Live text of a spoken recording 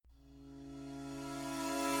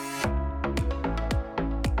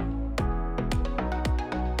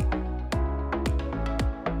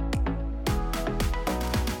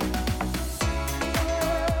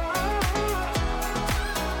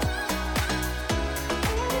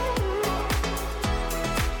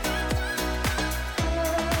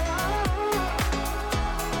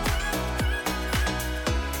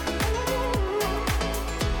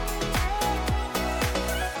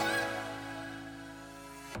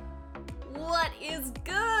What is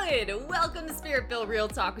good? Welcome to Spirit-Filled Real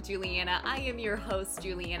Talk with Juliana. I am your host,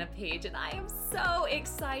 Juliana Page, and I am so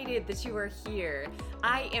excited that you are here.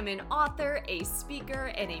 I am an author, a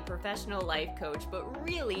speaker, and a professional life coach, but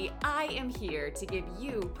really, I am here to give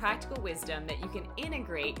you practical wisdom that you can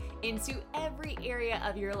integrate into every area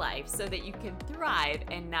of your life so that you can thrive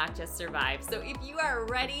and not just survive. So if you are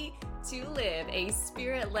ready to live a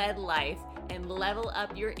spirit-led life and level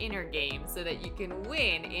up your inner game so that you can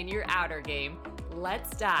win in your outer game,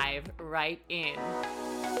 let's dive right in.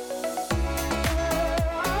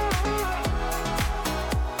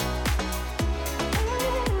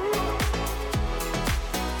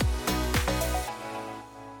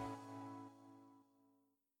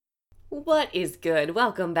 What is good?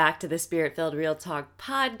 Welcome back to the Spirit-Filled Real Talk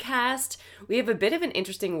podcast. We have a bit of an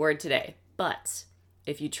interesting word today, but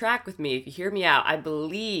if you track with me, if you hear me out, I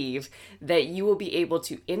believe that you will be able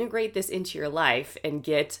to integrate this into your life and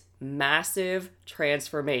get massive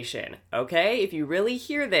transformation, okay? If you really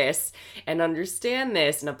hear this and understand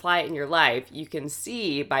this and apply it in your life, you can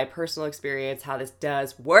see by personal experience how this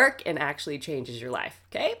does work and actually changes your life,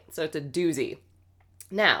 okay? So it's a doozy.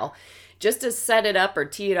 Now, just to set it up or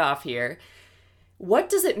tee it off here, what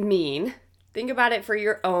does it mean? Think about it for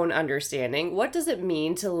your own understanding. What does it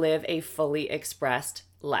mean to live a fully expressed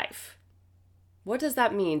life? What does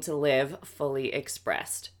that mean to live fully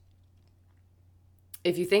expressed?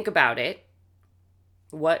 If you think about it,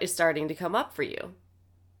 what is starting to come up for you?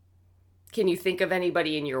 Can you think of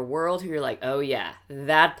anybody in your world who you're like, oh yeah,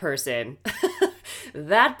 that person,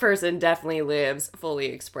 that person definitely lives fully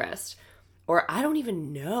expressed? Or I don't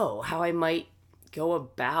even know how I might go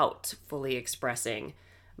about fully expressing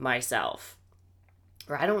myself.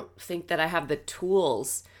 Or I don't think that I have the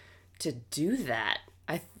tools to do that.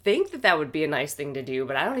 I think that that would be a nice thing to do,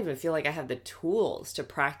 but I don't even feel like I have the tools to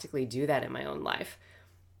practically do that in my own life,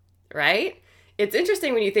 right? It's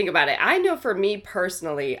interesting when you think about it. I know for me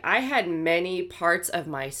personally, I had many parts of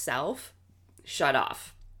myself shut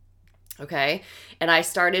off, okay? And I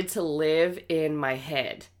started to live in my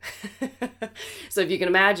head. So if you can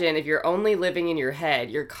imagine, if you're only living in your head,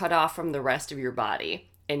 you're cut off from the rest of your body.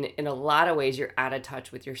 And in a lot of ways, you're out of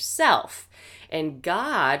touch with yourself. And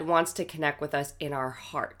God wants to connect with us in our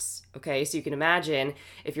hearts, okay? So you can imagine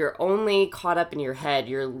if you're only caught up in your head,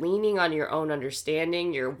 you're leaning on your own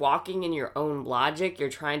understanding, you're walking in your own logic, you're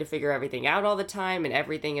trying to figure everything out all the time, and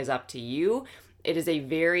everything is up to you. It is a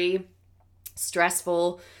very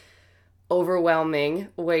stressful, overwhelming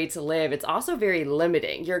way to live. It's also very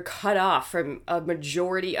limiting. You're cut off from a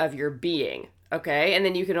majority of your being. Okay, and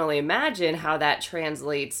then you can only imagine how that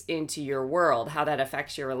translates into your world, how that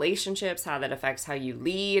affects your relationships, how that affects how you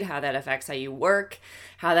lead, how that affects how you work,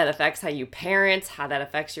 how that affects how you parent, how that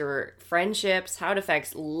affects your friendships, how it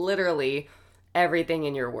affects literally everything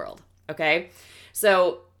in your world. Okay,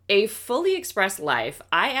 so a fully expressed life,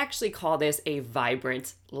 I actually call this a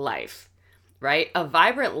vibrant life. Right? A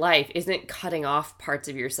vibrant life isn't cutting off parts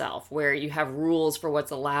of yourself where you have rules for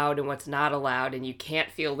what's allowed and what's not allowed, and you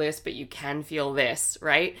can't feel this, but you can feel this,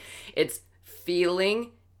 right? It's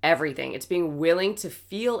feeling everything. It's being willing to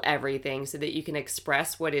feel everything so that you can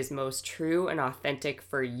express what is most true and authentic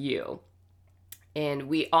for you. And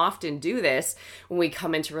we often do this when we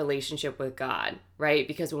come into relationship with God, right?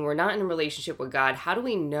 Because when we're not in a relationship with God, how do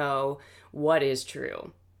we know what is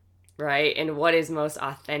true? Right? And what is most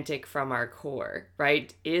authentic from our core,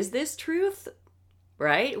 right? Is this truth?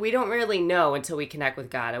 Right? We don't really know until we connect with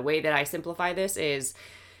God. A way that I simplify this is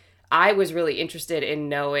I was really interested in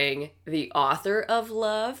knowing the author of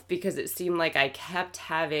love because it seemed like I kept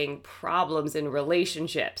having problems in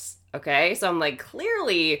relationships. Okay? So I'm like,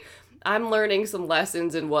 clearly I'm learning some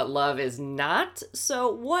lessons in what love is not.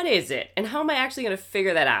 So what is it? And how am I actually going to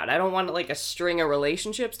figure that out? I don't want like a string of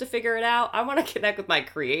relationships to figure it out. I want to connect with my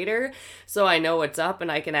creator so I know what's up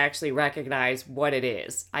and I can actually recognize what it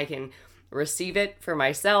is. I can receive it for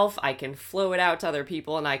myself. I can flow it out to other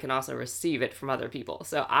people, and I can also receive it from other people.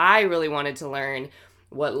 So I really wanted to learn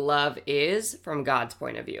what love is from God's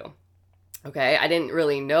point of view. Okay. I didn't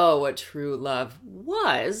really know what true love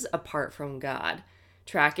was apart from God.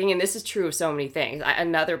 Tracking, and this is true of so many things.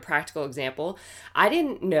 Another practical example, I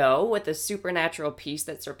didn't know what the supernatural peace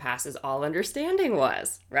that surpasses all understanding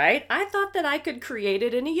was, right? I thought that I could create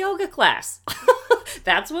it in a yoga class.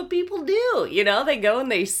 That's what people do, you know? They go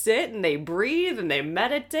and they sit and they breathe and they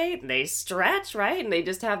meditate and they stretch, right? And they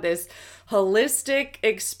just have this holistic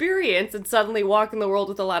experience and suddenly walk in the world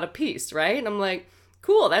with a lot of peace, right? And I'm like,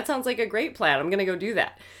 cool, that sounds like a great plan. I'm going to go do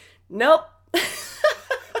that. Nope.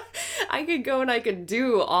 I could go and I could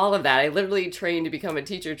do all of that. I literally trained to become a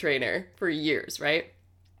teacher trainer for years, right?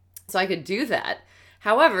 So I could do that.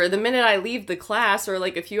 However, the minute I leave the class or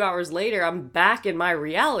like a few hours later, I'm back in my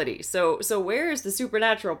reality. So where is the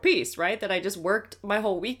supernatural peace, right? That I just worked my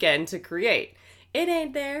whole weekend to create. It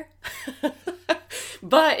ain't there.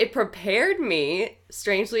 But it prepared me,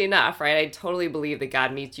 strangely enough, right? I totally believe that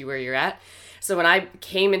God meets you where you're at. So when I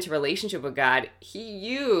came into relationship with God, he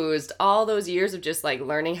used all those years of just like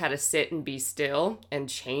learning how to sit and be still and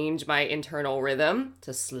change my internal rhythm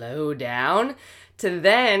to slow down, to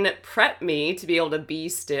then prep me to be able to be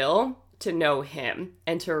still, to know him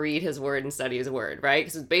and to read his word and study his word, right?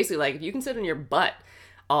 Because it's basically like if you can sit on your butt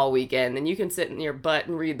all weekend, then you can sit in your butt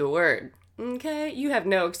and read the word. Okay? You have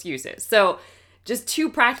no excuses. So just two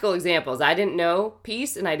practical examples. I didn't know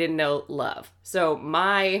peace and I didn't know love. So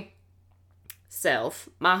my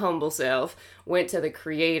humble self, went to the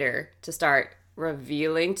Creator to start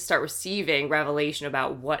revealing, to start receiving revelation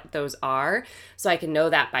about what those are, so I can know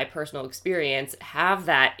that by personal experience, have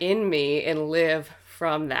that in me, and live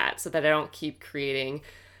from that so that I don't keep creating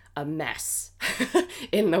a mess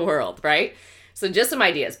in the world, right? So just some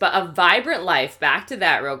ideas. But a vibrant life, back to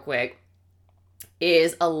that real quick,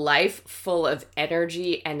 is a life full of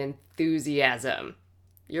energy and enthusiasm.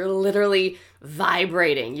 You're literally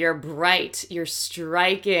vibrating, you're bright, you're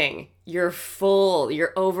striking, you're full,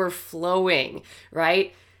 you're overflowing,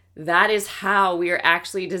 right? That is how we are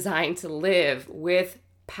actually designed to live, with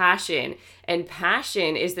passion. And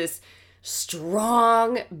passion is this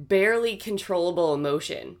strong, barely controllable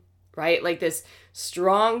emotion, right? Like this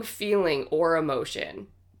strong feeling or emotion,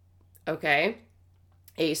 okay?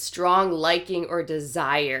 A strong liking or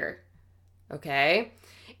desire, okay?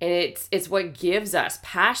 And it's what gives us,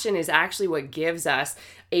 passion is actually what gives us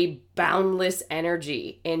a boundless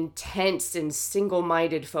energy, intense and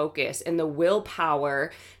single-minded focus, and the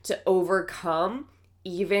willpower to overcome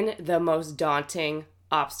even the most daunting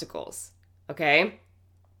obstacles, okay?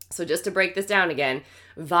 So just to break this down again,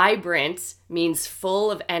 vibrant means full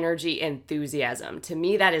of energy and enthusiasm. To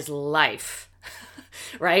me, that is life.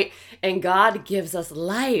 Right? And God gives us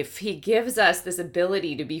life. He gives us this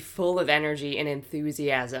ability to be full of energy and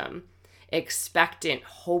enthusiasm, expectant,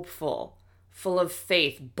 hopeful, full of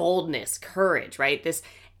faith, boldness, courage, right? This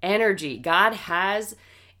energy. God has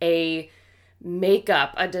a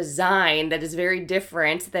makeup, a design that is very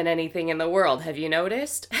different than anything in the world. Have you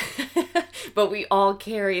noticed? But we all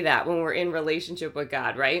carry that when we're in relationship with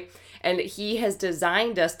God, right? And he has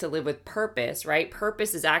designed us to live with purpose, right?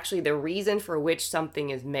 Purpose is actually the reason for which something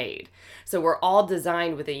is made. So we're all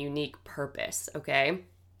designed with a unique purpose, okay?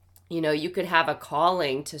 You know, you could have a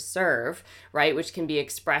calling to serve, right? Which can be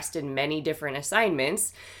expressed in many different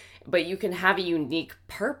assignments, but you can have a unique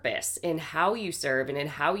purpose in how you serve and in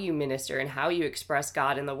how you minister and how you express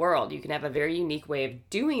God in the world. You can have a very unique way of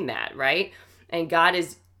doing that, right? And God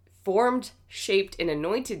has formed, shaped, and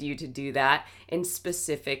anointed you to do that in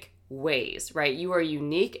specific ways, right? You are a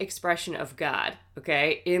unique expression of God,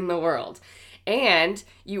 okay, in the world. And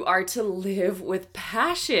you are to live with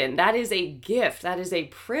passion. That is a gift. That is a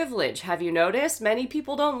privilege. Have you noticed? Many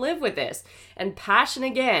people don't live with this. And passion,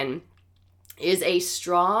 again, is a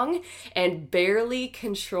strong and barely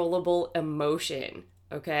controllable emotion,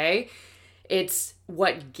 okay? It's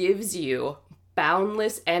what gives you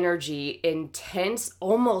boundless energy, intense,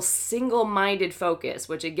 almost single-minded focus,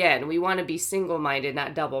 which again, we want to be single-minded,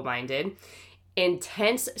 not double-minded.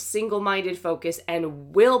 Intense, single-minded focus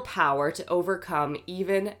and willpower to overcome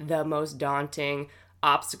even the most daunting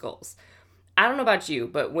obstacles. I don't know about you,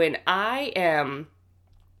 but when I am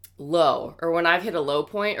low, or when I've hit a low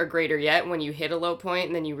point, or greater yet, when you hit a low point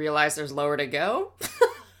and then you realize there's lower to go,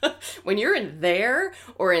 when you're in there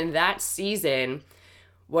or in that season,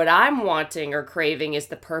 what I'm wanting or craving is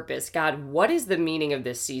the purpose. God, what is the meaning of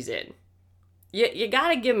this season? You got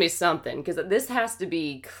to give me something, because this has to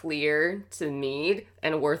be clear to me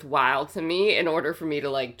and worthwhile to me in order for me to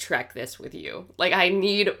like trek this with you. Like, I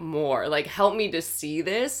need more. Like, help me to see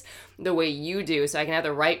this the way you do so I can have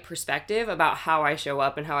the right perspective about how I show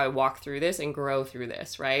up and how I walk through this and grow through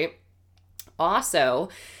this, right? Also,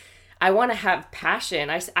 I want to have passion.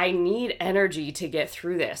 I need energy to get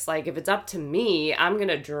through this. Like, if it's up to me, I'm going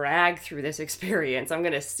to drag through this experience. I'm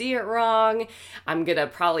going to see it wrong. I'm going to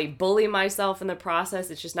probably bully myself in the process.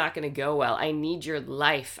 It's just not going to go well. I need your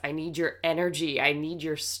life. I need your energy. I need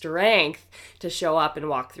your strength to show up and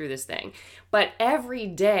walk through this thing. But every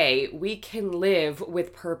day we can live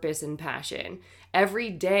with purpose and passion. Every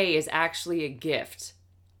day is actually a gift.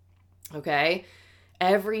 Okay?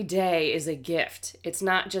 Every day is a gift. It's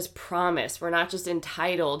not just promised. We're not just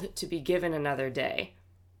entitled to be given another day.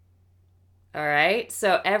 All right?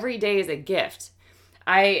 So every day is a gift.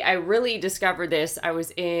 I really discovered this. I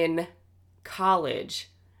was in college,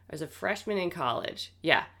 I was a freshman in college.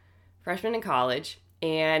 Yeah, freshman in college.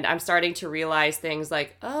 And I'm starting to realize things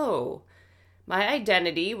like, oh, my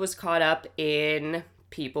identity was caught up in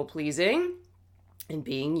people pleasing and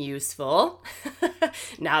being useful.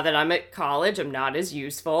 Now that I'm at college, I'm not as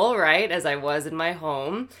useful, right, as I was in my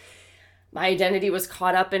home. My identity was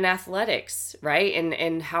caught up in athletics, right?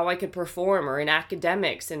 And how I could perform, or in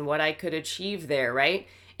academics and what I could achieve there, right?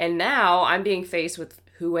 And now I'm being faced with,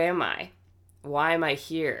 who am I? Why am I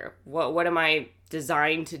here? What am I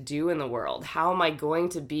designed to do in the world? How am I going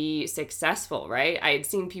to be successful, right? I had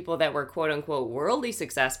seen people that were quote unquote worldly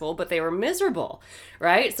successful, but they were miserable,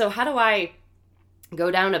 right? So how do I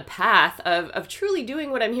go down a path of truly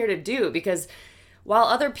doing what I'm here to do? Because while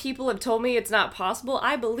other people have told me it's not possible,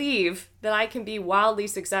 I believe that I can be wildly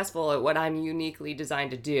successful at what I'm uniquely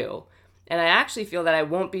designed to do. And I actually feel that I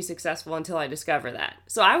won't be successful until I discover that.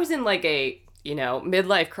 So I was in like a,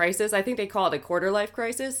 midlife crisis. I think they call it a quarter life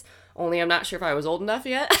crisis, only I'm not sure if I was old enough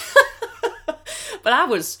yet. But I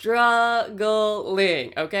was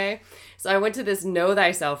struggling, okay? So I went to this Know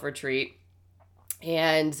Thyself retreat,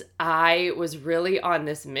 and I was really on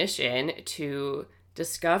this mission to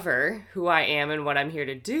discover who I am and what I'm here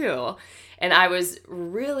to do. And I was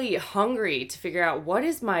really hungry to figure out what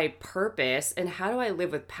is my purpose and how do I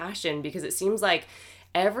live with passion, because it seems like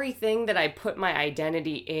everything that I put my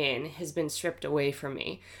identity in has been stripped away from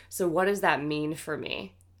me. So what does that mean for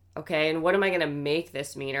me? Okay, and what am I going to make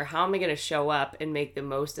this mean, or how am I going to show up and make the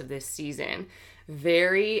most of this season?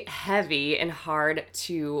 Very heavy and hard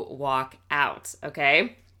to walk out,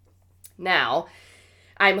 okay? Now,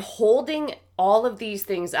 I'm holding all of these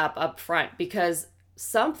things up front because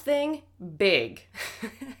something big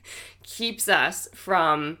keeps us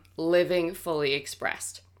from living fully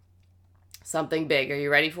expressed. Something big. Are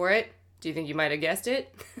you ready for it? Do you think you might have guessed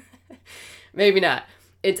it? Maybe not.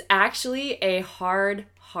 It's actually a hard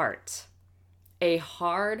heart. A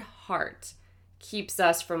hard heart keeps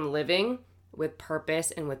us from living with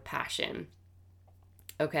purpose and with passion.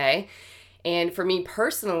 Okay? And for me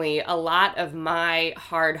personally, a lot of my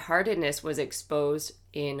hard-heartedness was exposed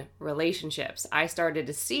in relationships. I started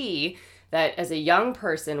to see that as a young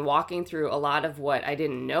person walking through a lot of what I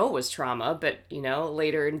didn't know was trauma, but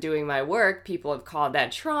later in doing my work, people have called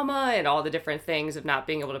that trauma and all the different things of not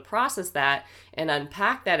being able to process that and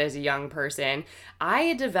unpack that as a young person. I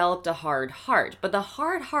had developed a hard heart, but the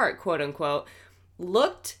hard heart, quote unquote,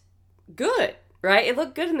 looked good. Right? It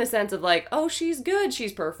looked good in the sense of like, oh, she's good.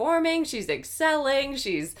 She's performing. She's excelling.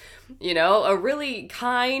 She's, a really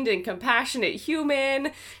kind and compassionate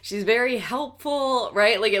human. She's very helpful,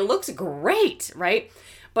 right? Like it looks great, right?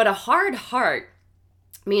 But a hard heart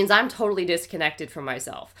means I'm totally disconnected from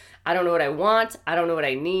myself. I don't know what I want. I don't know what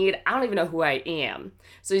I need. I don't even know who I am.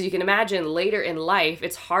 So as you can imagine, later in life,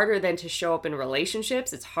 it's harder than to show up in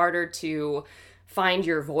relationships. It's harder to find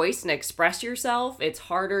your voice and express yourself. It's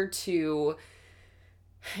harder to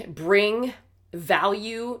bring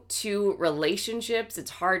value to relationships.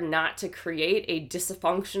 It's hard not to create a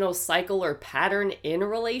dysfunctional cycle or pattern in a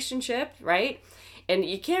relationship, right? And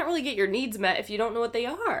you can't really get your needs met if you don't know what they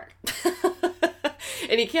are.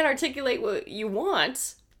 And you can't articulate what you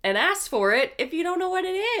want and ask for it if you don't know what it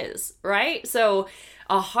is, right? So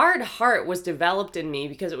a hard heart was developed in me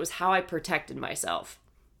because it was how I protected myself,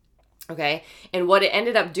 okay? And what it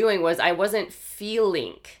ended up doing was I wasn't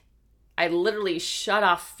feeling. I literally shut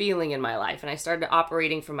off feeling in my life and I started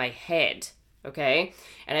operating from my head, okay?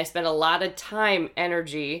 And I spent a lot of time,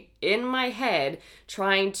 energy in my head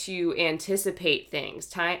trying to anticipate things,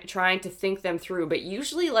 trying to think them through, but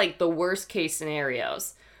usually like the worst case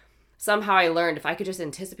scenarios. Somehow I learned if I could just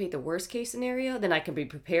anticipate the worst case scenario, then I can be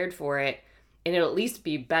prepared for it and it'll at least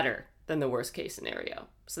be better than the worst case scenario.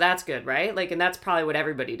 So that's good, right? Like, and that's probably what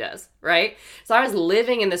everybody does, right? So I was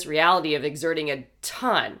living in this reality of exerting a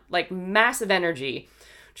ton, like massive energy,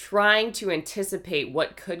 trying to anticipate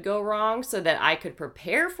what could go wrong so that I could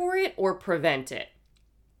prepare for it or prevent it.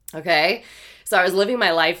 Okay? So I was living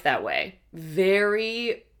my life that way.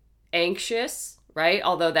 Very anxious, right?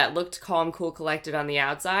 Although that looked calm, cool, collected on the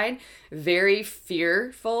outside. Very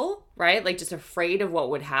fearful, right? Like just afraid of what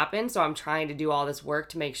would happen. So I'm trying to do all this work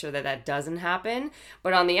to make sure that that doesn't happen.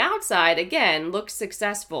 But on the outside, again, looks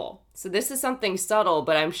successful. So this is something subtle,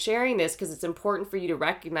 but I'm sharing this because it's important for you to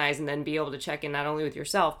recognize and then be able to check in not only with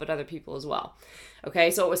yourself, but other people as well.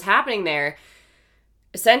 Okay, so what was happening there,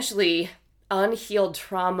 essentially, unhealed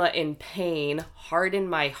trauma and pain hardened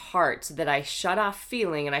my heart so that I shut off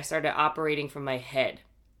feeling and I started operating from my head.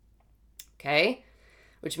 Okay?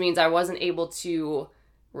 Which means I wasn't able to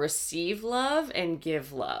receive love and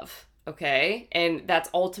give love. Okay? And that's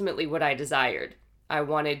ultimately what I desired. I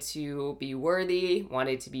wanted to be worthy,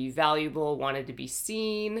 wanted to be valuable, wanted to be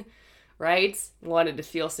seen, right? Wanted to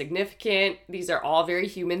feel significant. These are all very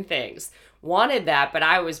human things. Wanted that, but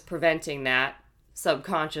I was preventing that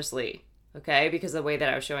subconsciously, okay? Because of the way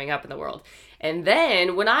that I was showing up in the world. And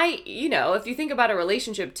then when if you think about a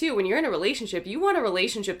relationship too, when you're in a relationship, you want a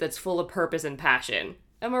relationship that's full of purpose and passion.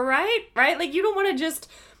 Am I right? Right? Like you don't want to just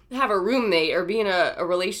have a roommate or be in a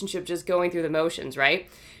relationship just going through the motions, right?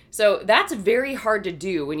 So that's very hard to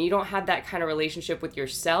do when you don't have that kind of relationship with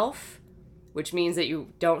yourself, which means that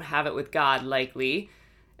you don't have it with God likely,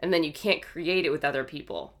 and then you can't create it with other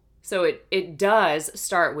people. So it does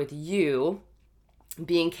start with you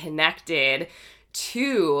being connected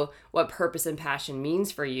to what purpose and passion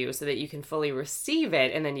means for you so that you can fully receive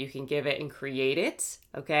it and then you can give it and create it,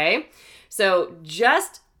 okay? So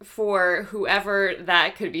just for whoever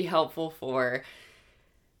that could be helpful for,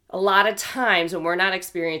 a lot of times when we're not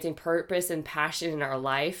experiencing purpose and passion in our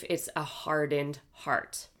life, it's a hardened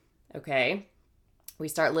heart, okay? We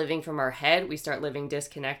start living from our head. We start living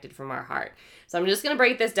disconnected from our heart. So I'm just going to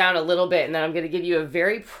break this down a little bit, and then I'm going to give you a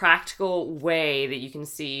very practical way that you can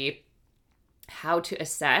see how to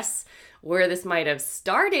assess where this might have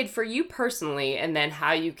started for you personally, and then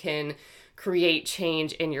how you can create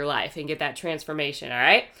change in your life and get that transformation, all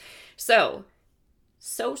right? So,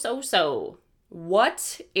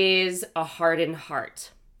 what is a hardened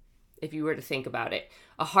heart, if you were to think about it?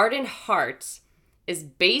 A hardened heart is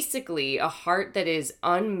basically a heart that is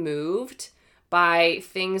unmoved by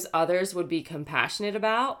things others would be compassionate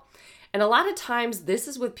about. And a lot of times this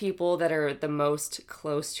is with people that are the most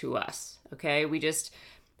close to us, okay? We just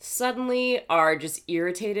suddenly are just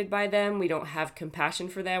irritated by them. We don't have compassion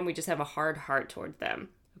for them. We just have a hard heart towards them,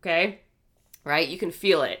 okay? Right? You can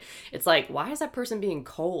feel it. It's like, why is that person being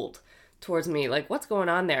cold towards me? Like, what's going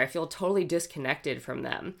on there? I feel totally disconnected from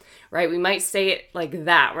them, right? We might say it like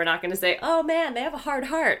that. We're not going to say, oh man, they have a hard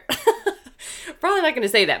heart. Probably not going to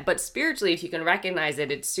say that, but spiritually, if you can recognize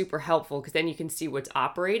it, it's super helpful because then you can see what's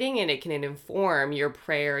operating and it can inform your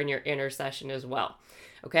prayer and your intercession as well,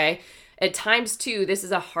 okay? At times too, this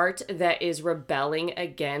is a heart that is rebelling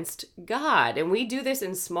against God, and we do this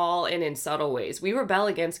in small and in subtle ways. We rebel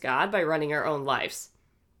against God by running our own lives.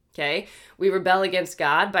 Okay, we rebel against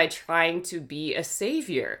God by trying to be a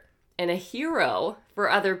savior and a hero for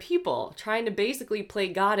other people, trying to basically play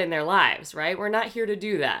God in their lives, right? We're not here to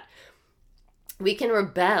do that. We can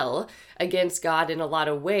rebel against God in a lot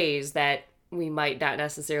of ways that we might not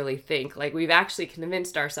necessarily think. Like we've actually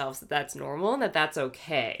convinced ourselves that that's normal and that that's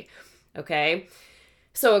okay. Okay,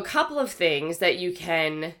 so a couple of things that you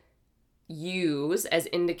can use as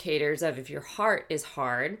indicators of if your heart is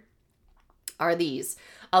hard are these: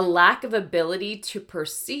 a lack of ability to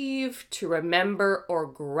perceive, to remember, or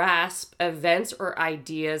grasp events or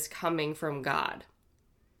ideas coming from God.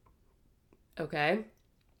 Okay?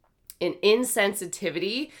 An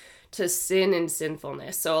insensitivity to sin and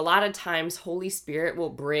sinfulness. So a lot of times, Holy Spirit will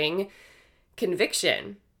bring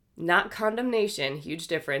conviction, not condemnation, huge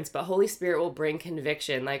difference, but Holy Spirit will bring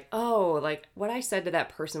conviction. Like, oh, like what I said to that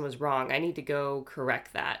person was wrong. I need to go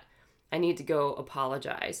correct that. I need to go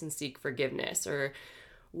apologize and seek forgiveness. Or,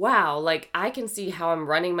 wow, like I can see how I'm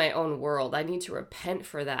running my own world. I need to repent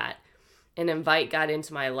for that and invite God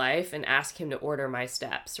into my life and ask him to order my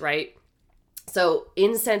steps, right? So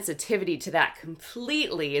insensitivity to that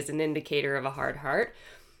completely is an indicator of a hard heart.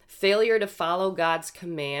 Failure to follow God's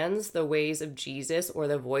commands, the ways of Jesus, or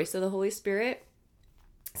the voice of the Holy Spirit.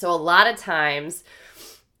 So a lot of times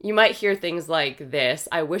you might hear things like this: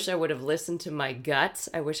 I wish I would have listened to my gut.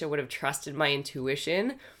 I wish I would have trusted my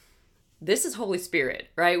intuition. This is Holy Spirit,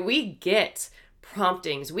 right? We get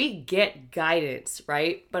promptings, we get guidance,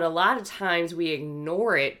 right? But a lot of times we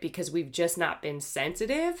ignore it because we've just not been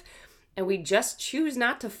sensitive, and we just choose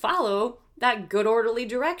not to follow that good orderly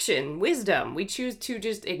direction, wisdom. We choose to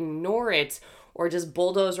just ignore it or just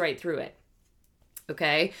bulldoze right through it,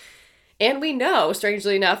 okay? And we know,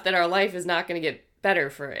 strangely enough, that our life is not going to get better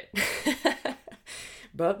for it.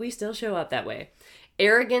 But we still show up that way.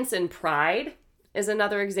 Arrogance and pride is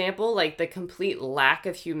another example, like the complete lack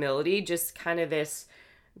of humility, just kind of this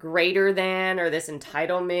greater than, or this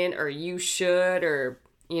entitlement, or you should, or,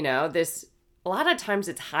 this. A lot of times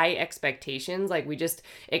it's high expectations, like we just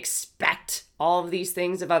expect all of these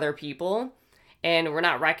things of other people, and we're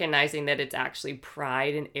not recognizing that it's actually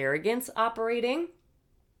pride and arrogance operating.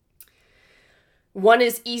 One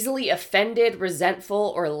is easily offended,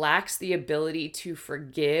 resentful, or lacks the ability to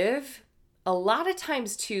forgive. A lot of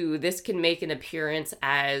times too, this can make an appearance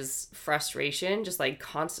as frustration, just like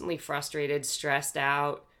constantly frustrated, stressed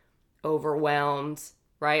out, overwhelmed,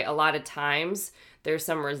 right? A lot of times there's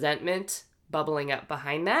some resentment bubbling up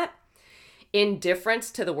behind that.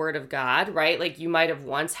 Indifference to the word of God, right? Like you might have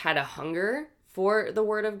once had a hunger for the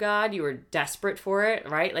word of God. You were desperate for it,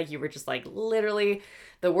 right? Like you were just like literally,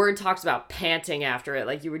 the word talks about panting after it.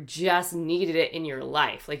 Like you were just needed it in your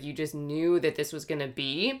life. Like you just knew that this was going to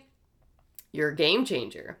be your game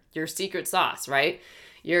changer, your secret sauce, right?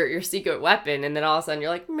 Your secret weapon. And then all of a sudden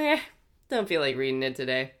you're like, meh, don't feel like reading it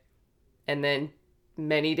today. And then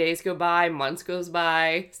many days go by, months goes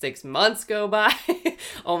by, 6 months go by,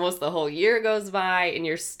 almost the whole year goes by, and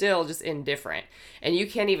you're still just indifferent. And you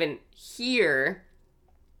can't even hear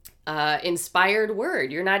inspired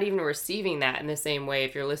word. You're not even receiving that in the same way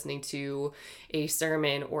if you're listening to a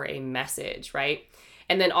sermon or a message, right?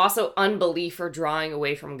 And then also unbelief or drawing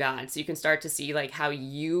away from God. So you can start to see like how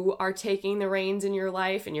you are taking the reins in your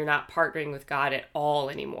life and you're not partnering with God at all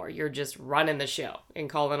anymore. You're just running the show and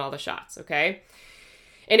calling all the shots, okay?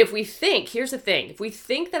 And if we think, here's the thing, if we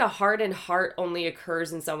think that a hardened heart only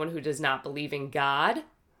occurs in someone who does not believe in God,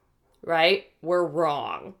 right? We're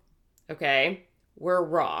wrong, okay? We're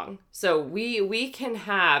wrong. So we can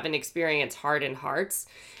have and experience hardened hearts.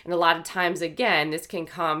 And a lot of times, again, this can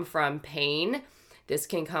come from pain. This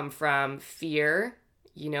can come from fear,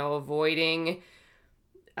 avoiding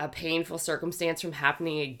a painful circumstance from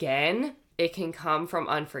happening again. It can come from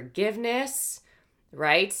unforgiveness,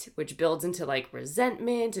 right? Which builds into like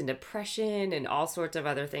resentment and depression and all sorts of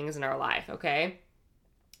other things in our life, okay?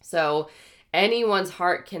 So anyone's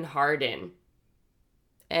heart can harden.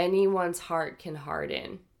 Anyone's heart can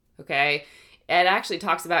harden, okay? It actually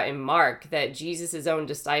talks about in Mark that Jesus' own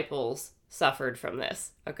disciples suffered from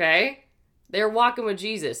this, okay? They're walking with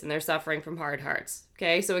Jesus and they're suffering from hard hearts,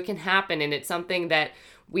 okay? So it can happen and it's something that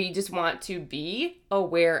we just want to be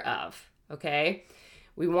aware of, okay?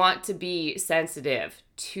 We want to be sensitive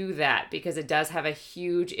to that because it does have a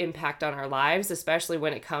huge impact on our lives, especially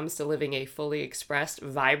when it comes to living a fully expressed,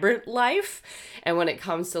 vibrant life and when it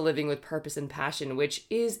comes to living with purpose and passion, which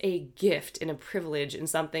is a gift and a privilege and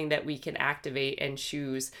something that we can activate and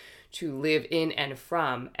choose to live in and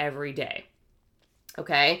from every day.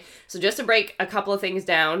 Okay, so just to break a couple of things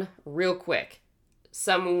down real quick.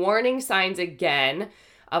 Some warning signs again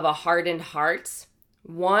of a hardened heart.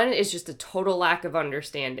 One is just a total lack of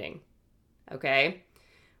understanding. Okay,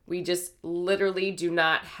 we just literally do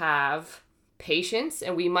not have patience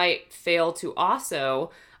and we might fail to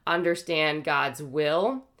also understand God's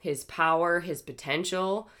will, His power, His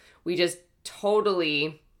potential. We just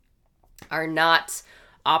totally are not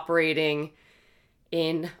operating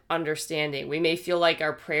in understanding. We may feel like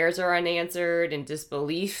our prayers are unanswered and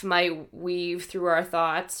disbelief might weave through our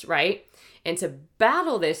thoughts, right? And to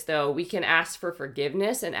battle this, though, we can ask for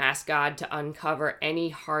forgiveness and ask God to uncover any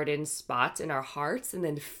hardened spots in our hearts and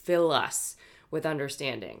then fill us with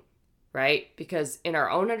understanding, right? Because in our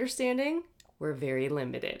own understanding, we're very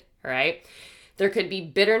limited, all right? There could be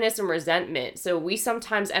bitterness and resentment. So we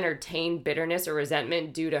sometimes entertain bitterness or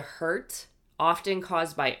resentment due to hurt, often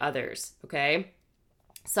caused by others, okay?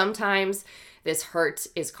 Sometimes this hurt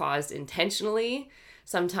is caused intentionally.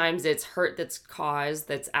 Sometimes it's hurt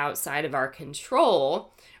that's outside of our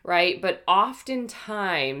control, right? But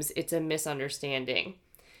oftentimes it's a misunderstanding.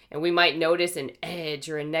 And we might notice an edge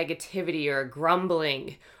or a negativity or a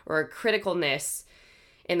grumbling or a criticalness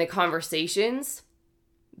in the conversations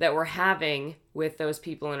that we're having with those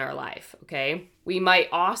people in our life, okay? We might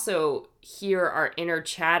also hear our inner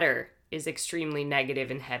chatter is extremely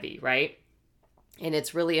negative and heavy, right? And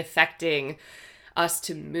it's really affecting us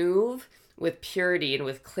to move with purity and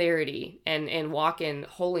with clarity and walk in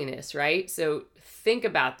holiness, right? So think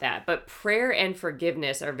about that. But prayer and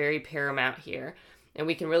forgiveness are very paramount here. And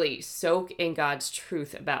we can really soak in God's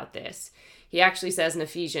truth about this. He actually says in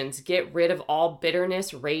Ephesians, get rid of all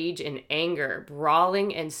bitterness, rage, and anger,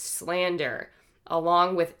 brawling and slander,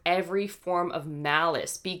 along with every form of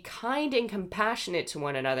malice. Be kind and compassionate to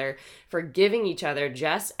one another, forgiving each other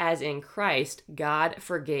just as in Christ God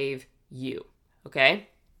forgave you. Okay?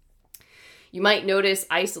 You might notice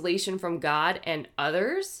isolation from God and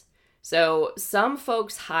others. So some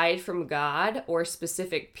folks hide from God or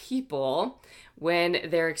specific people when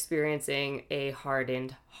they're experiencing a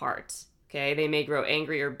hardened heart. Okay? They may grow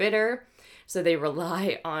angry or bitter, so they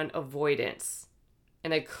rely on avoidance.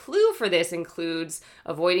 And a clue for this includes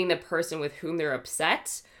avoiding the person with whom they're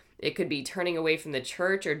upset. It could be turning away from the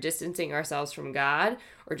church or distancing ourselves from God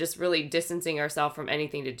or just really distancing ourselves from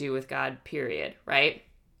anything to do with God, period, right?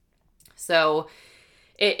 So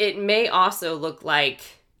it may also look like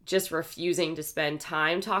just refusing to spend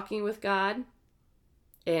time talking with God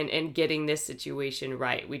and getting this situation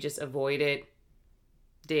right. We just avoid it,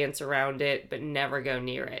 dance around it, but never go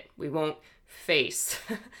near it. We won't face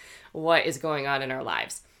what is going on in our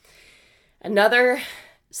lives. Another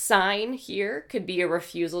sign here could be a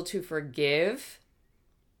refusal to forgive,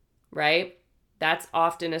 right? That's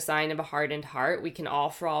often a sign of a hardened heart. We can all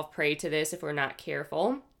fall prey to this if we're not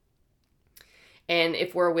careful. And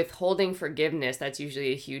if we're withholding forgiveness, that's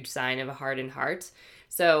usually a huge sign of a hardened heart.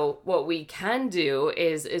 So what we can do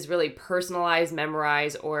is really personalize,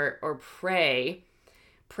 memorize, or pray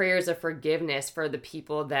prayers of forgiveness for the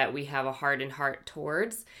people that we have a hardened heart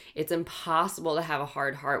towards. It's impossible to have a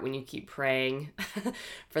hard heart when you keep praying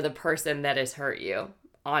for the person that has hurt you,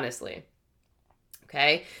 honestly.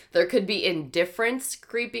 Okay? There could be indifference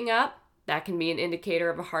creeping up. That can be an indicator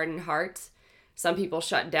of a hardened heart. Some people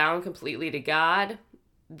shut down completely to God.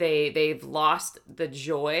 They've lost the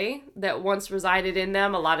joy that once resided in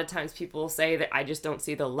them. A lot of times people say that I just don't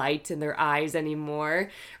see the light in their eyes anymore,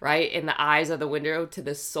 right? And the eyes are the window to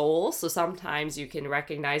the soul. So sometimes you can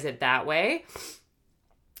recognize it that way.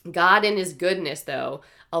 God in his goodness, though,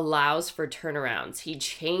 allows for turnarounds. He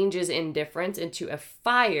changes indifference into a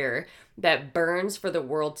fire that burns for the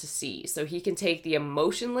world to see. So he can take the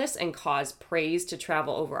emotionless and cause praise to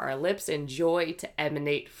travel over our lips and joy to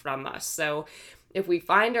emanate from us. So if we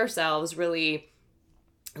find ourselves really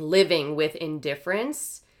living with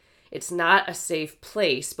indifference, it's not a safe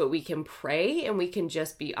place, but we can pray and we can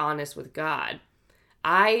just be honest with God.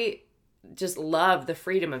 I just love the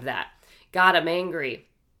freedom of that. God, I'm angry.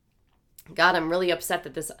 God, I'm really upset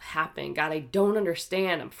that this happened. God, I don't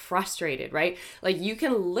understand. I'm frustrated, right? Like you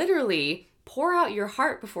can literally pour out your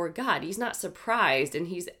heart before God. He's not surprised and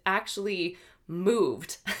he's actually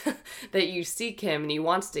moved that you seek him, and he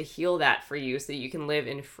wants to heal that for you so that you can live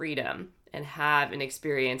in freedom and have and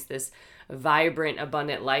experience this vibrant,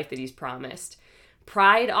 abundant life that he's promised.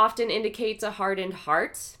 Pride often indicates a hardened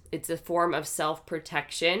heart. It's a form of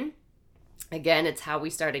self-protection. Again, it's how we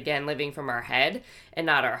start again living from our head and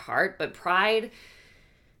not our heart. But pride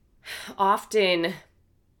often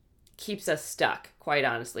keeps us stuck, quite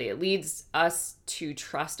honestly. It leads us to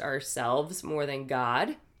trust ourselves more than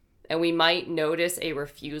God. And we might notice a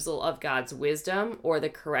refusal of God's wisdom or the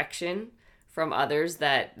correction from others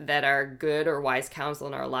that are good or wise counsel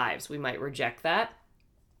in our lives. We might reject that.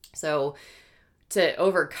 So to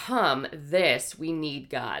overcome this, we need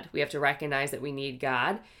God. We have to recognize that we need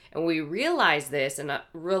God. And when we realize this and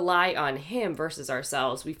rely on him versus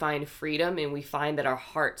ourselves, we find freedom and we find that our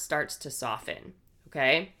heart starts to soften.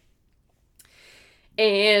 Okay?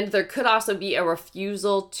 And there could also be a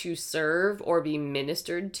refusal to serve or be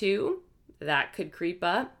ministered to. That could creep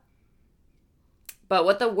up. But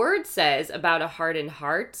what the word says about a hardened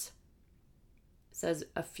heart says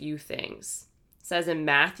a few things. It says in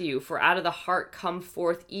Matthew, for out of the heart come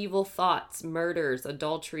forth evil thoughts, murders,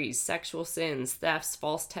 adulteries, sexual sins, thefts,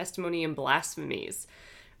 false testimony, and blasphemies,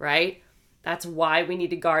 right? That's why we need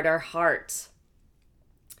to guard our heart.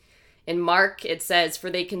 In Mark, it says, for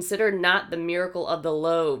they considered not the miracle of the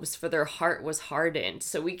loaves, for their heart was hardened.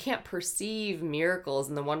 So we can't perceive miracles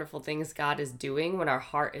and the wonderful things God is doing when our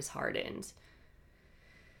heart is hardened.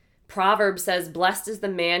 Proverbs says, blessed is the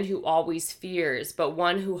man who always fears, but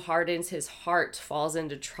one who hardens his heart falls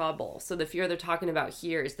into trouble. So the fear they're talking about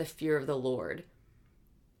here is the fear of the Lord,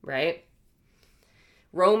 right?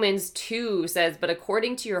 Romans 2 says, but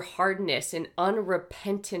according to your hardness and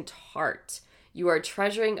unrepentant heart, you are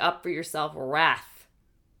treasuring up for yourself wrath.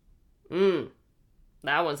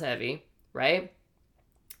 That one's heavy, right?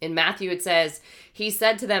 In Matthew it says, he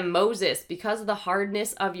said to them, Moses, because of the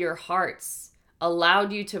hardness of your hearts,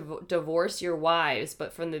 allowed you to divorce your wives,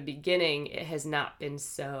 but from the beginning it has not been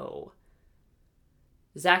so.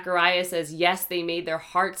 Zechariah says, yes, they made their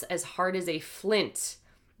hearts as hard as a flint,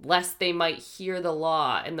 lest they might hear the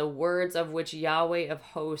law and the words of which Yahweh of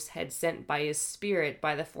hosts had sent by his spirit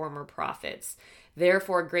by the former prophets.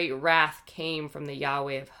 Therefore great wrath came from the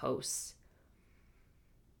Yahweh of hosts.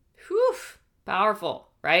 Whew, powerful,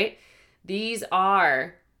 right? These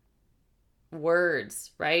are words,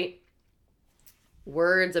 right?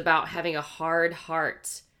 Words about having a hard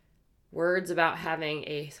heart. Words about having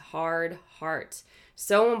a hard heart.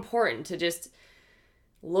 So important to just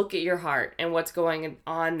look at your heart and what's going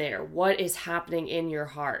on there. What is happening in your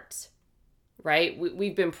heart, right?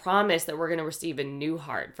 We've been promised that we're going to receive a new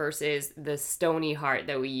heart versus the stony heart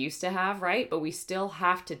that we used to have, right? But we still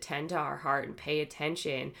have to tend to our heart and pay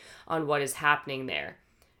attention on what is happening there,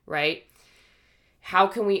 right? How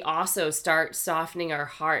can we also start softening our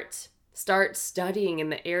heart? Start studying in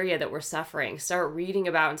the area that we're suffering. Start reading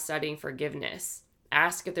about and studying forgiveness.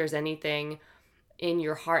 Ask if there's anything in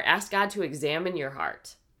your heart. Ask God to examine your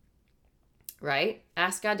heart, right?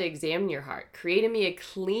 Ask God to examine your heart. Create in me a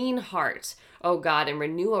clean heart, O God, and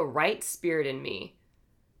renew a right spirit in me.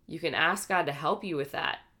 You can ask God to help you with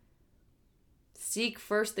that. Seek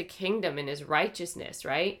first the kingdom and his righteousness,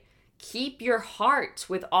 right? Keep your heart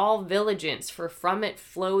with all diligence, for from it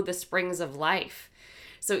flow the springs of life.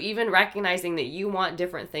 So even recognizing that you want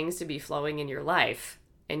different things to be flowing in your life,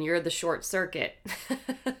 and you're the short circuit,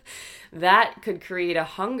 that could create a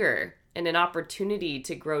hunger and an opportunity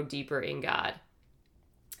to grow deeper in God.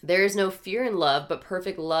 There is no fear in love, but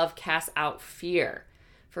perfect love casts out fear.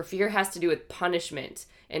 For fear has to do with punishment,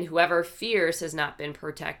 and whoever fears has not been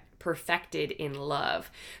perfected in love.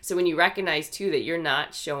 So when you recognize too that you're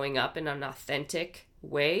not showing up in an authentic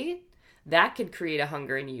way, that could create a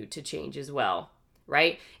hunger in you to change as well,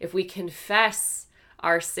 right? If we confess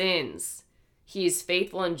our sins, he is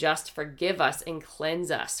faithful and just to forgive us and cleanse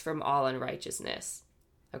us from all unrighteousness,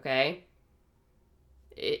 okay?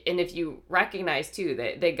 And if you recognize too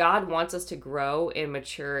that God wants us to grow and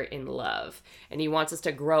mature in love, and he wants us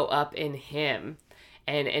to grow up in him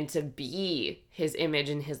and to be his image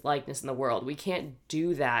and his likeness in the world. We can't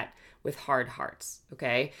do that with hard hearts,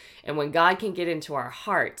 okay? And when God can get into our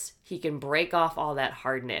hearts, he can break off all that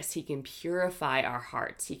hardness. He can purify our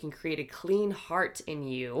hearts. He can create a clean heart in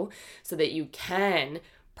you so that you can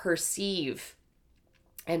perceive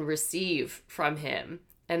and receive from him,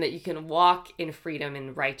 and that you can walk in freedom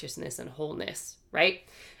and righteousness and wholeness, right?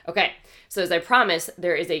 Okay, so as I promised,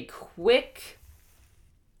 there is a quick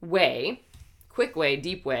way,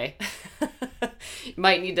 deep way. You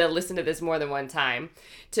might need to listen to this more than one time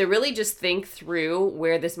to really just think through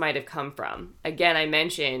where this might have come from. Again, I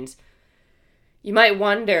mentioned, you might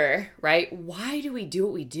wonder, right? Why do we do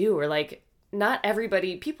what we do? Or like, not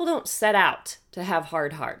everybody, people don't set out to have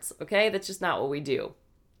hard hearts, okay? That's just not what we do,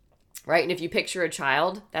 right? And if you picture a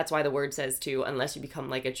child, that's why the word says too, unless you become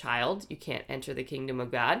like a child, you can't enter the kingdom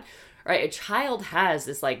of God. Right? A child has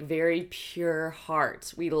this like very pure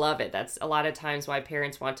heart. We love it. That's a lot of times why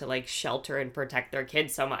parents want to like shelter and protect their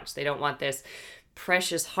kids so much. They don't want this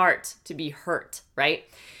precious heart to be hurt, right?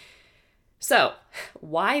 So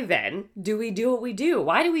why then do we do what we do?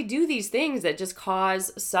 Why do we do these things that just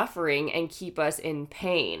cause suffering and keep us in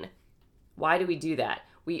pain? Why do we do that?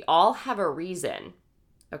 We all have a reason,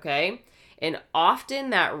 okay? And often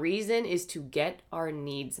that reason is to get our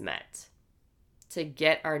needs met. So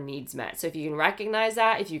if you can recognize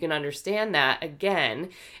that, if you can understand that, again,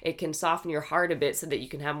 it can soften your heart a bit so that you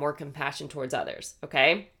can have more compassion towards others,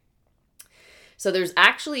 okay? So there's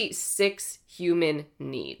actually 6 human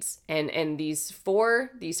needs. And these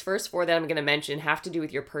first 4 that I'm going to mention have to do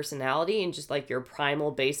with your personality and just like your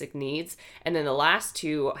primal basic needs. And then the last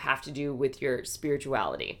 2 have to do with your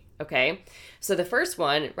spirituality, okay? So the first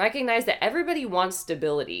one, recognize that everybody wants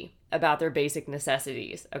stability about their basic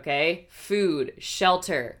necessities, okay? Food,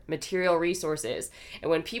 shelter, material resources. And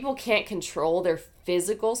when people can't control their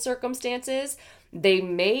physical circumstances, they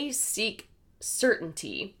may seek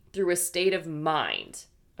certainty through a state of mind,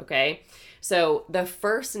 okay? So the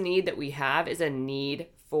first need that we have is a need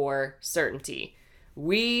for certainty.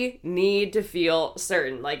 We need to feel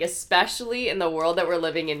certain, like especially in the world that we're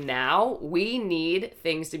living in now, we need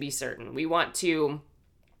things to be certain. We want to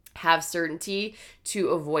have certainty to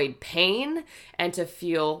avoid pain and to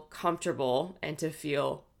feel comfortable and to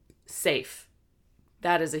feel safe.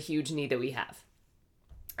 That is a huge need that we have.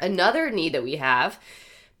 Another need that we have,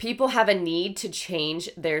 people have a need to change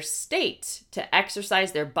their state, to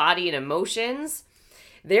exercise their body and emotions.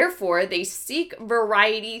 Therefore, they seek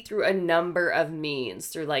variety through a number of means,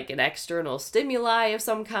 through like an external stimuli of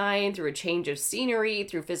some kind, through a change of scenery,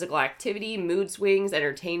 through physical activity, mood swings,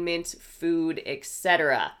 entertainment, food,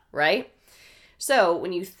 etc., right? So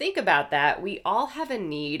when you think about that, we all have a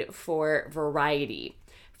need for variety,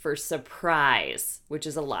 for surprise, which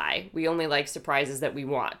is a lie. We only like surprises that we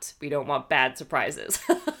want. We don't want bad surprises.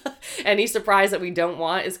 Any surprise that we don't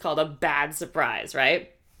want is called a bad surprise,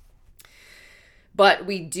 right? But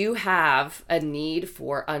we do have a need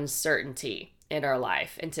for uncertainty in our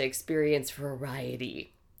life and to experience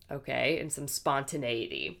variety, okay, and some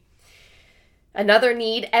spontaneity. Another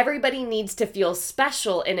need, everybody needs to feel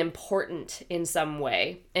special and important in some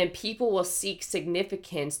way, and people will seek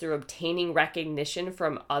significance through obtaining recognition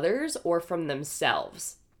from others or from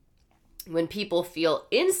themselves. When people feel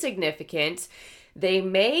insignificant, they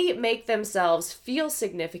may make themselves feel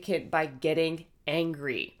significant by getting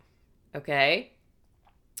angry, okay?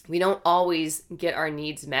 We don't always get our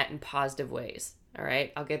needs met in positive ways, all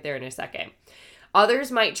right? I'll get there in a second.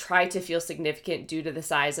 Others might try to feel significant due to the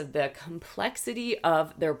size of the complexity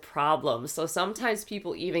of their problems. So sometimes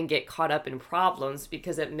people even get caught up in problems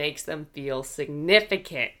because it makes them feel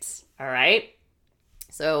significant, all right?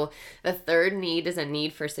 So the third need is a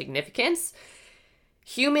need for significance.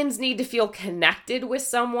 Humans need to feel connected with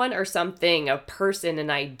someone or something, a person, an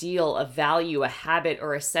ideal, a value, a habit,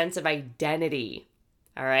 or a sense of identity.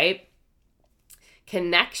 All right?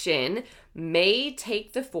 Connection may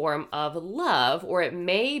take the form of love, or it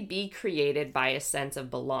may be created by a sense of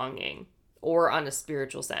belonging or on a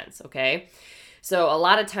spiritual sense, okay? So a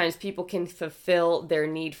lot of times people can fulfill their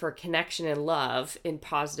need for connection and love in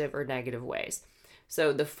positive or negative ways.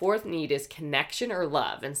 So the fourth need is connection or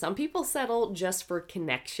love. And some people settle just for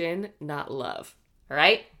connection, not love. All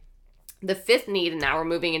right? The fifth need, and now we're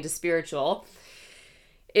moving into spiritual,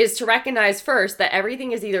 is to recognize first that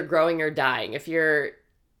everything is either growing or dying. If you're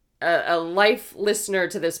a life listener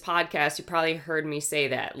to this podcast, you probably heard me say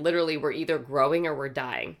that. Literally, we're either growing or we're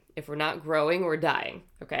dying. If we're not growing, we're dying,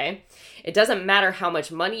 okay? It doesn't matter how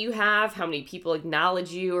much money you have, how many people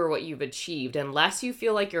acknowledge you, or what you've achieved. Unless you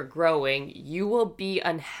feel like you're growing, you will be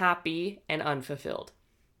unhappy and unfulfilled,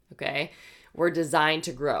 okay? We're designed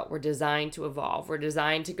to grow. We're designed to evolve. We're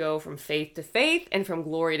designed to go from faith to faith and from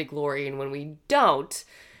glory to glory. And when we don't,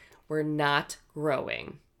 we're not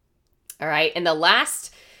growing, all right? And the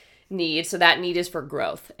last need, so that need is for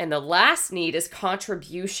growth. And the last need is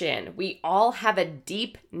contribution. We all have a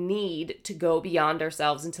deep need to go beyond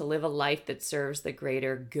ourselves and to live a life that serves the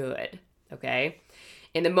greater good, okay?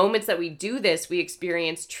 In the moments that we do this, we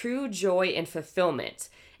experience true joy and fulfillment.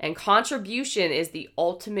 And contribution is the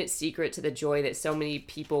ultimate secret to the joy that so many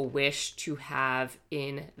people wish to have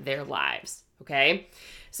in their lives, okay?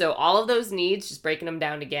 So all of those needs, just breaking them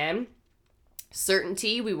down again.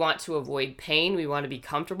 Certainty, we want to avoid pain. We want to be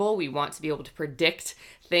comfortable. We want to be able to predict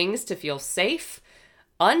things to feel safe.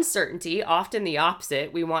 Uncertainty, often the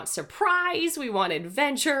opposite. We want surprise. We want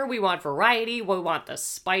adventure. We want variety. We want the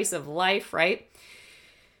spice of life, right?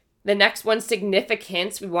 The next one,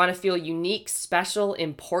 significance. We want to feel unique, special,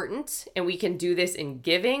 important. And we can do this in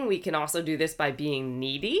giving. We can also do this by being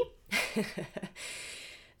needy.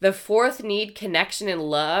 The fourth need, connection and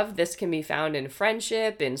love. This can be found in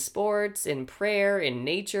friendship, in sports, in prayer, in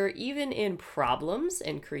nature, even in problems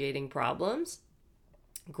and creating problems.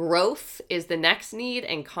 Growth is the next need,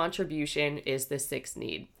 and contribution is the sixth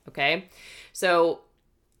need, okay? So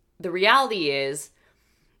the reality is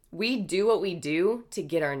we do what we do to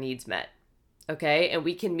get our needs met, okay? And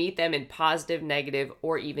we can meet them in positive, negative,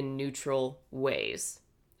 or even neutral ways,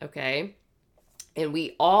 okay? And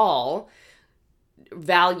we all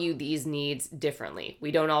value these needs differently.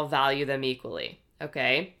 We don't all value them equally,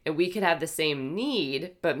 okay? And we could have the same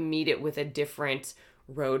need, but meet it with a different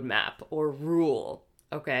roadmap or rule,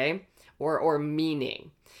 okay? Or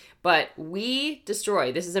meaning. But we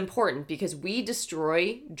destroy, this is important because we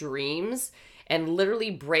destroy dreams and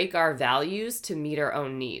literally break our values to meet our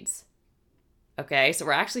own needs. Okay, so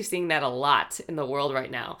we're actually seeing that a lot in the world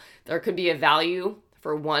right now. There could be a value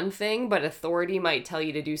for one thing, but authority might tell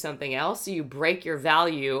you to do something else. So you break your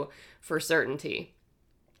value for certainty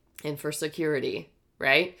and for security,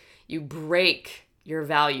 right? You break your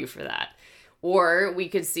value for that. Or we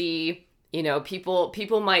could see,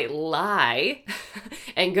 people might lie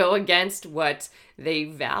and go against what they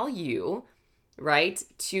value, right?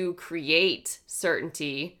 To create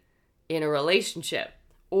certainty in a relationship.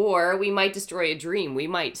 Or we might destroy a dream. We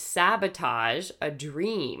might sabotage a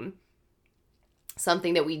dream,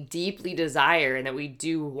 something that we deeply desire and that we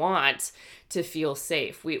do want to feel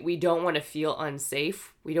safe. We don't want to feel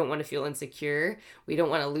unsafe. We don't want to feel insecure. We don't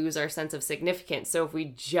want to lose our sense of significance. So if we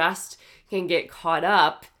just can get caught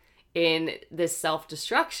up in this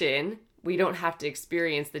self-destruction, we don't have to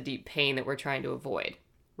experience the deep pain that we're trying to avoid,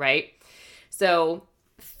 right? So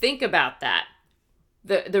think about that.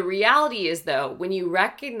 The reality is, though, when you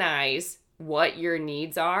recognize what your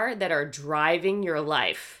needs are that are driving your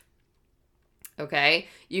life, okay,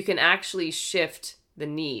 you can actually shift the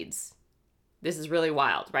needs. This is really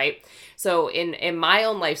wild, right? So in my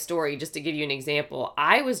own life story, just to give you an example,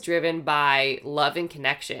 I was driven by love and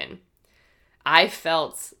connection. I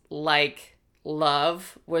felt like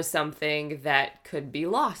love was something that could be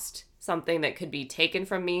lost, something that could be taken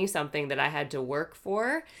from me, something that I had to work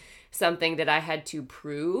for, something that I had to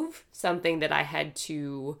prove, something that I had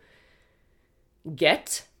to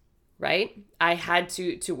get, right? I had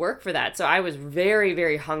to work for that. So I was very,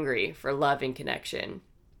 very hungry for love and connection.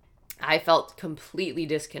 I felt completely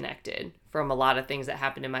disconnected from a lot of things that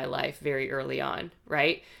happened in my life very early on,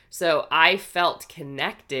 right? So I felt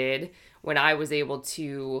connected when I was able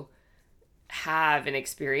to have and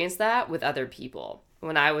experience that with other people,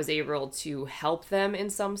 when I was able to help them in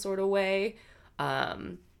some sort of way,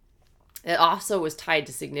 It also was tied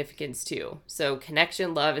to significance too. So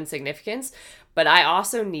connection, love, and significance. But I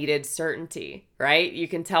also needed certainty, right? You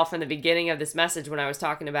can tell from the beginning of this message when I was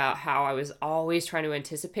talking about how I was always trying to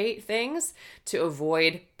anticipate things to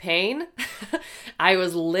avoid pain. I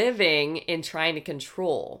was living in trying to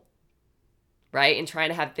control, right? And trying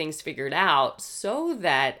to have things figured out so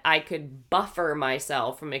that I could buffer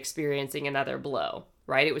myself from experiencing another blow,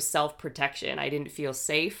 right? It was self-protection. I didn't feel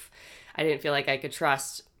safe. I didn't feel like I could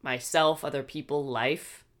trust myself, other people,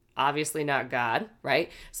 life, obviously not God,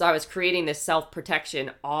 right? So I was creating this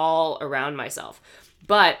self-protection all around myself.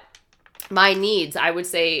 But my needs, I would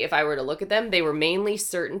say, if I were to look at them, they were mainly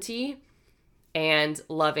certainty and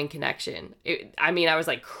love and connection. I was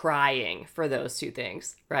like crying for those two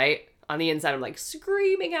things, right? On the inside, I'm like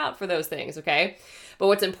screaming out for those things, okay? But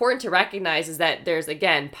what's important to recognize is that there's,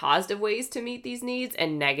 again, positive ways to meet these needs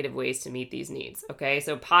and negative ways to meet these needs, okay?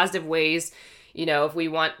 So positive ways, if we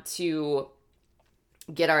want to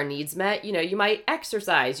get our needs met, you might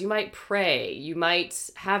exercise, you might pray, you might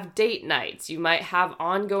have date nights, you might have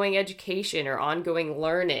ongoing education or ongoing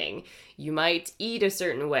learning, you might eat a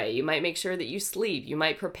certain way, you might make sure that you sleep, you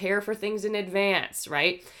might prepare for things in advance,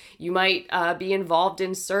 right? You might be involved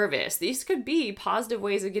in service. These could be positive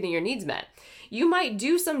ways of getting your needs met. You might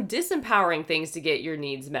do some disempowering things to get your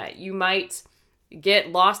needs met. You might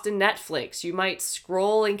get lost in Netflix. You might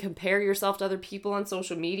scroll and compare yourself to other people on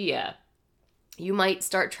social media. You might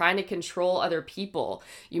start trying to control other people.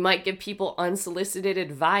 You might give people unsolicited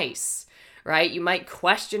advice, right? You might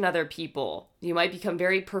question other people. You might become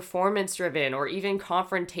very performance driven or even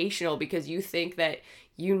confrontational because you think that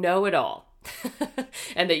you know it all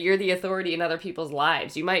and that you're the authority in other people's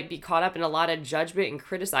lives. You might be caught up in a lot of judgment and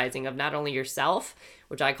criticizing of not only yourself,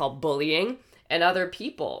 which I call bullying, and other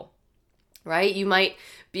people, right? You might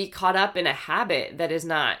be caught up in a habit that is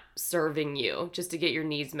not serving you just to get your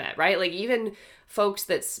needs met, right? Like even folks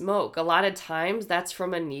that smoke, a lot of times that's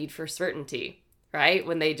from a need for certainty, right?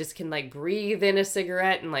 When they just can like breathe in a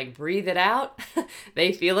cigarette and like breathe it out,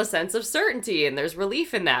 they feel a sense of certainty and there's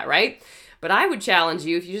relief in that, right? But I would challenge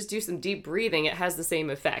you, if you just do some deep breathing, it has the same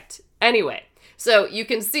effect. Anyway, so you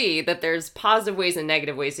can see that there's positive ways and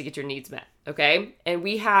negative ways to get your needs met, okay? And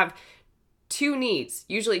we have two needs,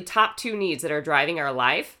 usually top two needs that are driving our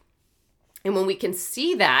life. And when we can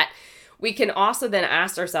see that, we can also then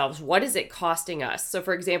ask ourselves, what is it costing us? So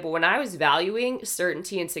for example, when I was valuing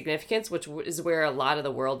certainty and significance, which is where a lot of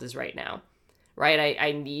the world is right now, right?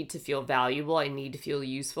 I need to feel valuable. I need to feel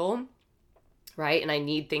useful, right? And I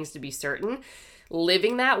need things to be certain.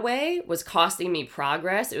 Living that way was costing me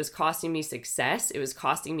progress. It was costing me success. It was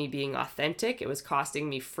costing me being authentic. It was costing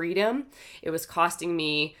me freedom. It was costing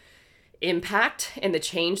me impact and the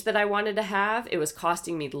change that I wanted to have. It was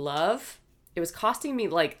costing me love. It was costing me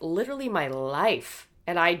like literally my life.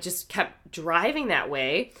 And I just kept driving that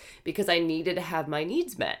way because I needed to have my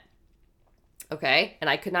needs met. Okay. And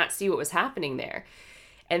I could not see what was happening there.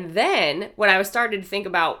 And then when I was starting to think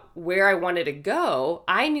about where I wanted to go,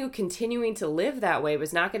 I knew continuing to live that way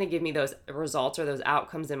was not going to give me those results or those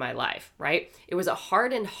outcomes in my life, right? It was a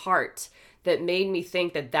hardened heart that made me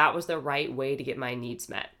think that that was the right way to get my needs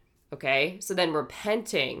met. Okay, so then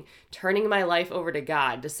repenting, turning my life over to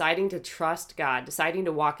God, deciding to trust God, deciding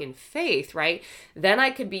to walk in faith, right? Then I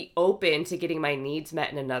could be open to getting my needs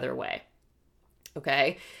met in another way.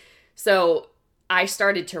 Okay, so I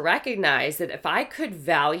started to recognize that if I could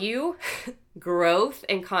value growth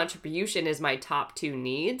and contribution as my top two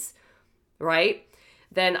needs, right?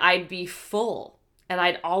 Then I'd be full. And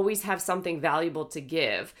I'd always have something valuable to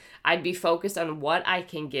give. I'd be focused on what I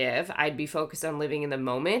can give. I'd be focused on living in the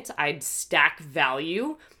moment. I'd stack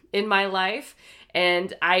value in my life.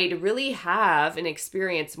 And I'd really have and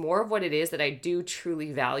experience more of what it is that I do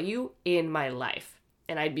truly value in my life.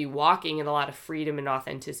 And I'd be walking in a lot of freedom and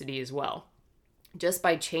authenticity as well, just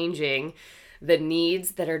by changing the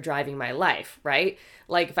needs that are driving my life, right?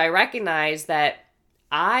 Like if I recognize that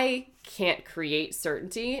I can't create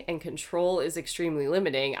certainty and control is extremely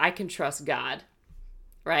limiting, I can trust God,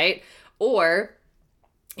 right? Or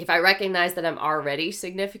if I recognize that I'm already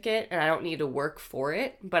significant and I don't need to work for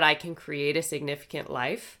it, but I can create a significant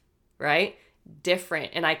life, right?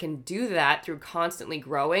 Different. And I can do that through constantly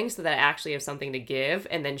growing so that I actually have something to give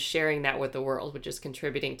and then sharing that with the world, which is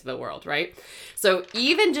contributing to the world, right? So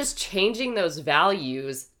even just changing those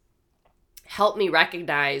values helped me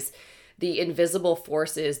recognize the invisible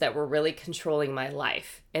forces that were really controlling my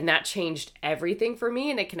life. And that changed everything for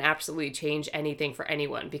me. And it can absolutely change anything for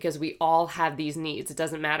anyone because we all have these needs. It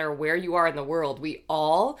doesn't matter where you are in the world. We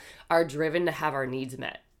all are driven to have our needs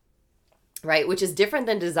met. right? Which is different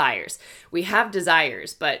than desires. We have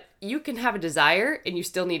desires, but you can have a desire and you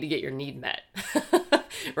still need to get your need met,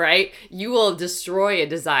 right? You will destroy a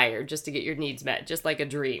desire just to get your needs met, just like a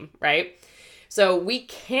dream, right? So we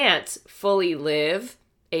can't fully live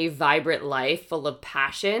a vibrant life full of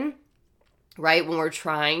passion, right? When we're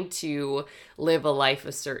trying to live a life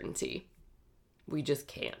of certainty. We just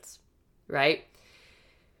can't, right?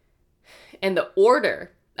 And the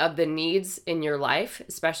order of the needs in your life,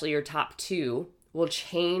 especially your top two, will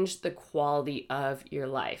change the quality of your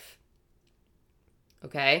life.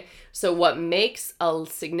 Okay? So what makes a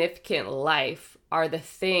significant life are the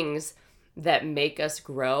things that make us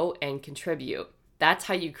grow and contribute. That's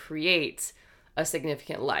how you create a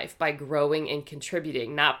significant life, by growing and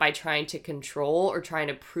contributing, not by trying to control or trying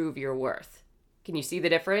to prove your worth. Can you see the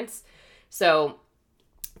difference? So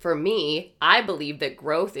for me, I believe that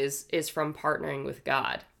growth is from partnering with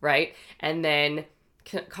God, right? And then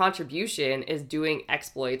contribution is doing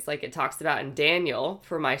exploits like it talks about in Daniel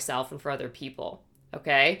for myself and for other people,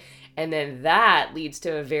 okay? And then that leads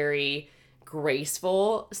to a very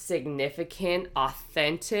graceful, significant,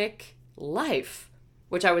 authentic life,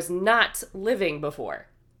 which I was not living before,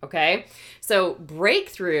 okay? So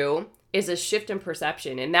breakthrough is a shift in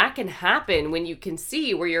perception, and that can happen when you can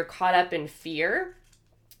see where you're caught up in fear,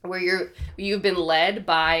 where you've been led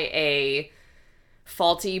by a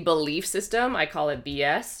faulty belief system. I call it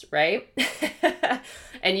BS, right?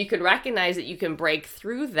 And you can recognize that you can break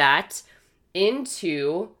through that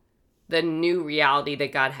into the new reality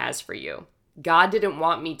that God has for you. God didn't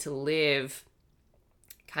want me to live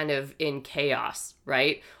kind of in chaos,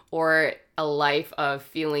 right? Or a life of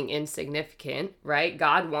feeling insignificant, right?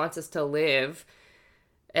 God wants us to live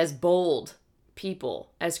as bold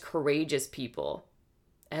people, as courageous people,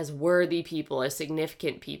 as worthy people, as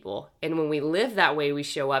significant people. And when we live that way, we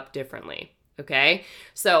show up differently, okay?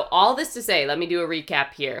 So all this to say, let me do a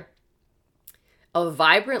recap here. A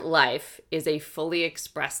vibrant life is a fully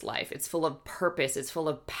expressed life. It's full of purpose. It's full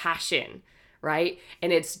of passion, right?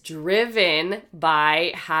 And it's driven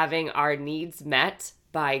by having our needs met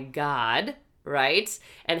by God, right?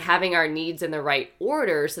 And having our needs in the right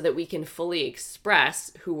order so that we can fully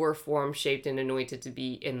express who we're formed, shaped, and anointed to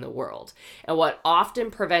be in the world. And what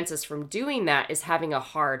often prevents us from doing that is having a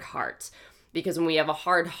hard heart. Because when we have a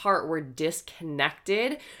hard heart, we're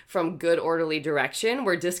disconnected from good, orderly direction.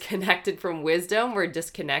 We're disconnected from wisdom. We're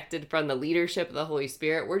disconnected from the leadership of the Holy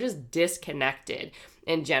Spirit. We're just disconnected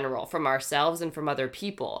in general from ourselves and from other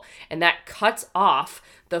people. And that cuts off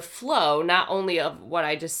the flow, not only of what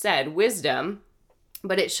I just said, wisdom,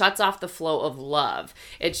 but it shuts off the flow of love.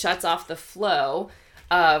 It shuts off the flow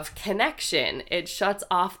of connection. It shuts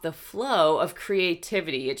off the flow of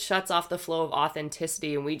creativity. It shuts off the flow of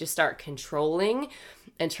authenticity, and we just start controlling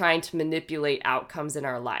and trying to manipulate outcomes in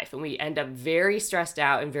our life. And we end up very stressed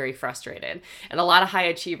out and very frustrated. And a lot of high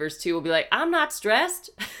achievers too will be like, I'm not stressed.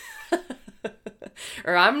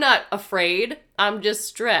 Or I'm not afraid, I'm just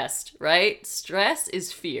stressed, right? Stress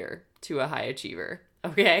is fear to a high achiever,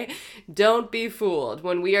 okay? Don't be fooled.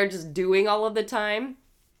 When we are just doing all of the time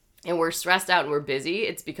and we're stressed out and we're busy,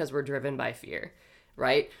 it's because we're driven by fear,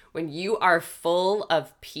 right? When you are full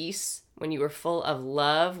of peace, when you are full of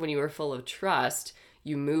love, when you are full of trust,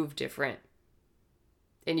 you move different.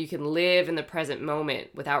 And you can live in the present moment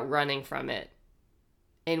without running from it.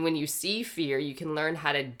 And when you see fear, you can learn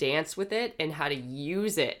how to dance with it and how to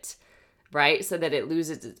use it, right? So that it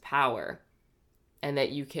loses its power and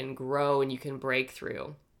that you can grow and you can break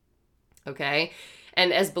through, okay?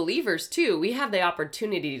 And as believers too, we have the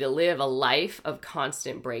opportunity to live a life of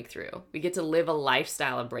constant breakthrough. We get to live a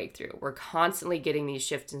lifestyle of breakthrough. We're constantly getting these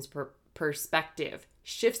shifts in perspective,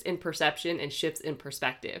 shifts in perception and shifts in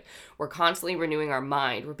perspective. We're constantly renewing our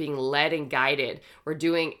mind. We're being led and guided. We're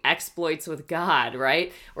doing exploits with God,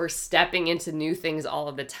 right? We're stepping into new things all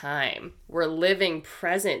of the time. We're living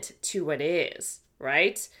present to what is,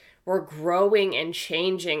 right? We're growing and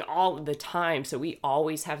changing all of the time. So we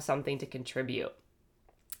always have something to contribute.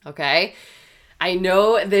 Okay? I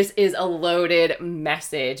know this is a loaded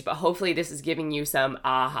message, but hopefully this is giving you some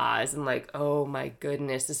ahas and like, oh my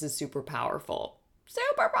goodness, this is super powerful.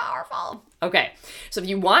 Super powerful. Okay, so if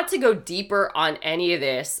you want to go deeper on any of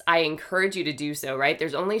this, I encourage you to do so, right?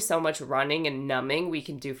 There's only so much running and numbing we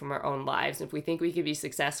can do from our own lives. If we think we can be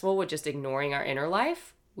successful with just ignoring our inner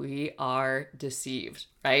life, we are deceived,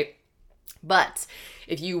 right? But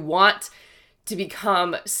if you want to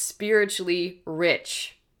become spiritually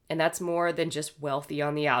rich, and that's more than just wealthy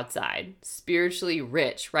on the outside, spiritually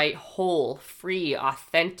rich, right? Whole, free,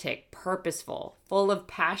 authentic, purposeful, full of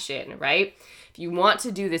passion, right? If you want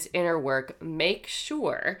to do this inner work, make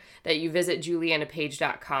sure that you visit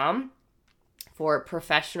juliannapage.com for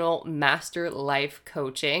professional master life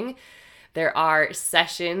coaching. There are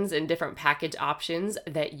sessions and different package options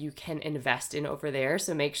that you can invest in over there,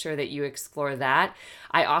 so make sure that you explore that.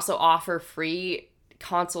 I also offer free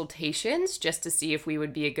consultations just to see if we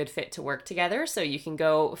would be a good fit to work together, so you can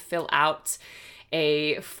go fill out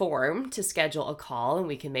a form to schedule a call and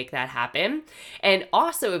we can make that happen. And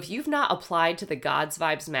also, if you've not applied to the God's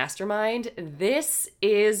Vibes Mastermind, this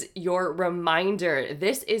is your reminder.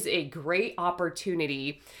 This is a great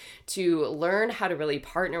opportunity to learn how to really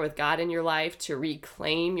partner with God in your life, to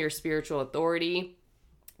reclaim your spiritual authority,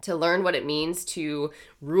 to learn what it means to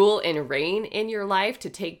rule and reign in your life, to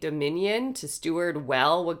take dominion, to steward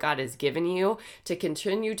well what God has given you, to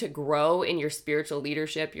continue to grow in your spiritual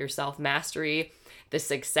leadership, your self-mastery. The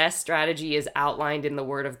success strategy is outlined in the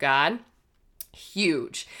Word of God.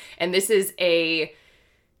 Huge. And this is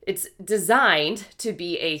it's designed to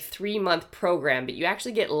be a 3-month program, but you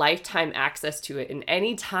actually get lifetime access to it. And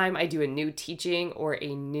anytime I do a new teaching or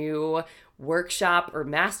a new workshop or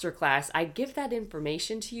masterclass, I give that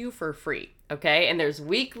information to you for free. Okay. And there's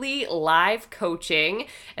weekly live coaching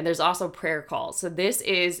and there's also prayer calls. So this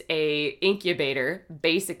is a incubator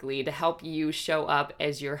basically to help you show up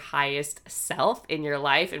as your highest self in your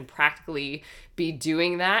life and practically be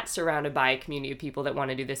doing that surrounded by a community of people that want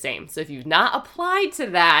to do the same. So if you've not applied to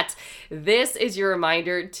that, this is your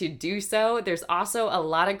reminder to do so. There's also a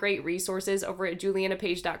lot of great resources over at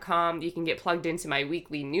juliannapage.com. You can get plugged into my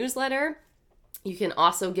weekly newsletter. You can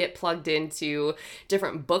also get plugged into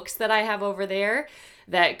different books that I have over there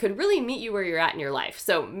that could really meet you where you're at in your life.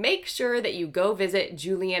 So make sure that you go visit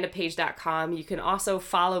juliannapage.com. You can also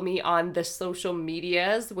follow me on the social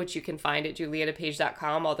medias, which you can find at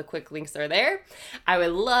juliannapage.com. All the quick links are there. I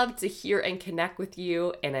would love to hear and connect with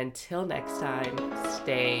you. And until next time,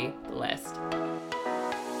 stay blessed.